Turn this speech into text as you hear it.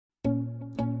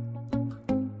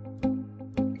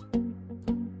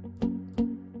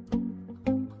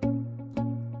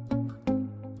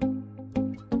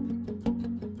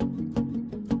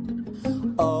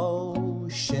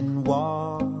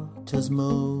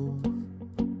move.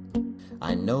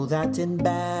 I know that in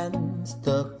bands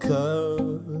the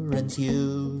current's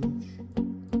huge,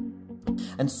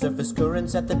 and surface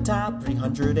currents at the top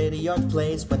 380 yards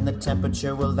place when the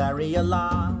temperature will vary a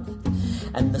lot,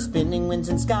 and the spinning winds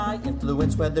in sky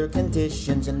influence weather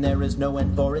conditions, and there is no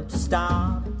end for it to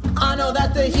stop. I know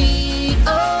that the heat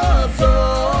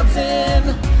absorbs in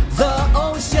the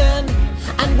ocean,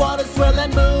 and waters swirl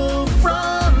and move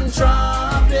from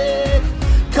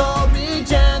tropical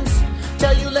regions.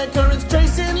 Turbulent currents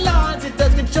tracing lines, it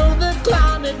does control the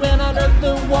climate. When on Earth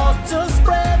the water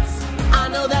spreads, I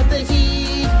know that the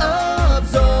heat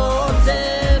absorbs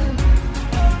in,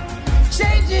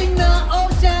 changing the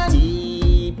ocean.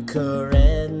 Deep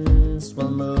currents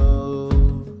will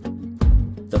move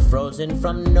the frozen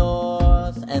from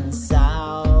North and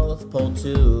South Pole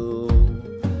too.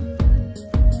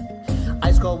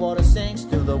 Ice cold water sinks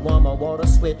through the warmer water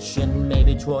switch, and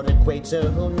maybe toward equator,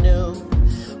 who knew?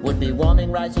 Would be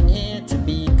warming, rising here to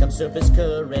become surface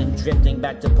current, drifting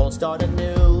back to pole star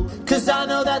anew. Cause I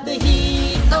know that the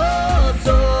heat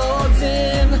absorbs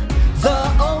in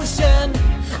the ocean,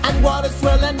 and waters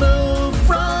swirl and move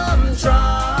from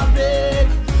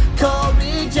tropical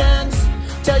regions.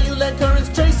 Turbulent currents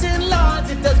tracing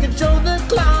lines, it does control the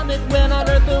climate. When on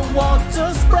Earth the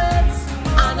water spreads,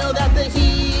 I know that the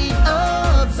heat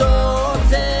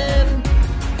absorbs in,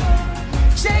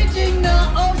 changing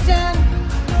the ocean,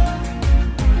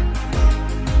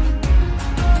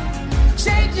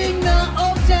 changing the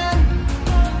ocean.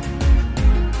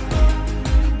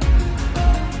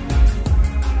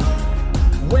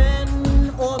 When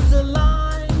orbs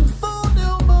align, full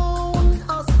new moon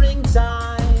or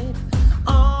springtide,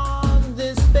 on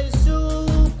this space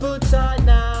super tide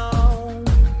now.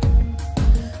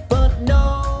 But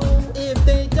no, if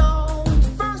they don't,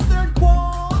 first, third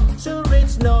quarter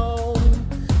it's no.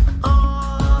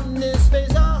 On this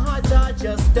phase a high tide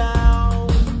just down.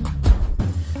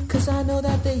 Cause I know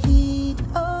that the heat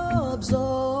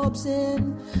absorbs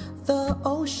in the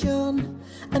ocean,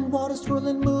 and water swirl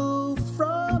and move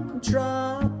from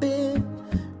tropical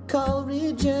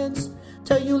regions.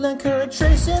 Turbulent current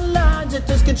tracing lines, it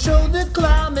does control the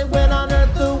climate. When on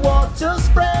Earth the water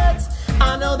spreads,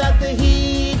 I know that the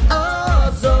heat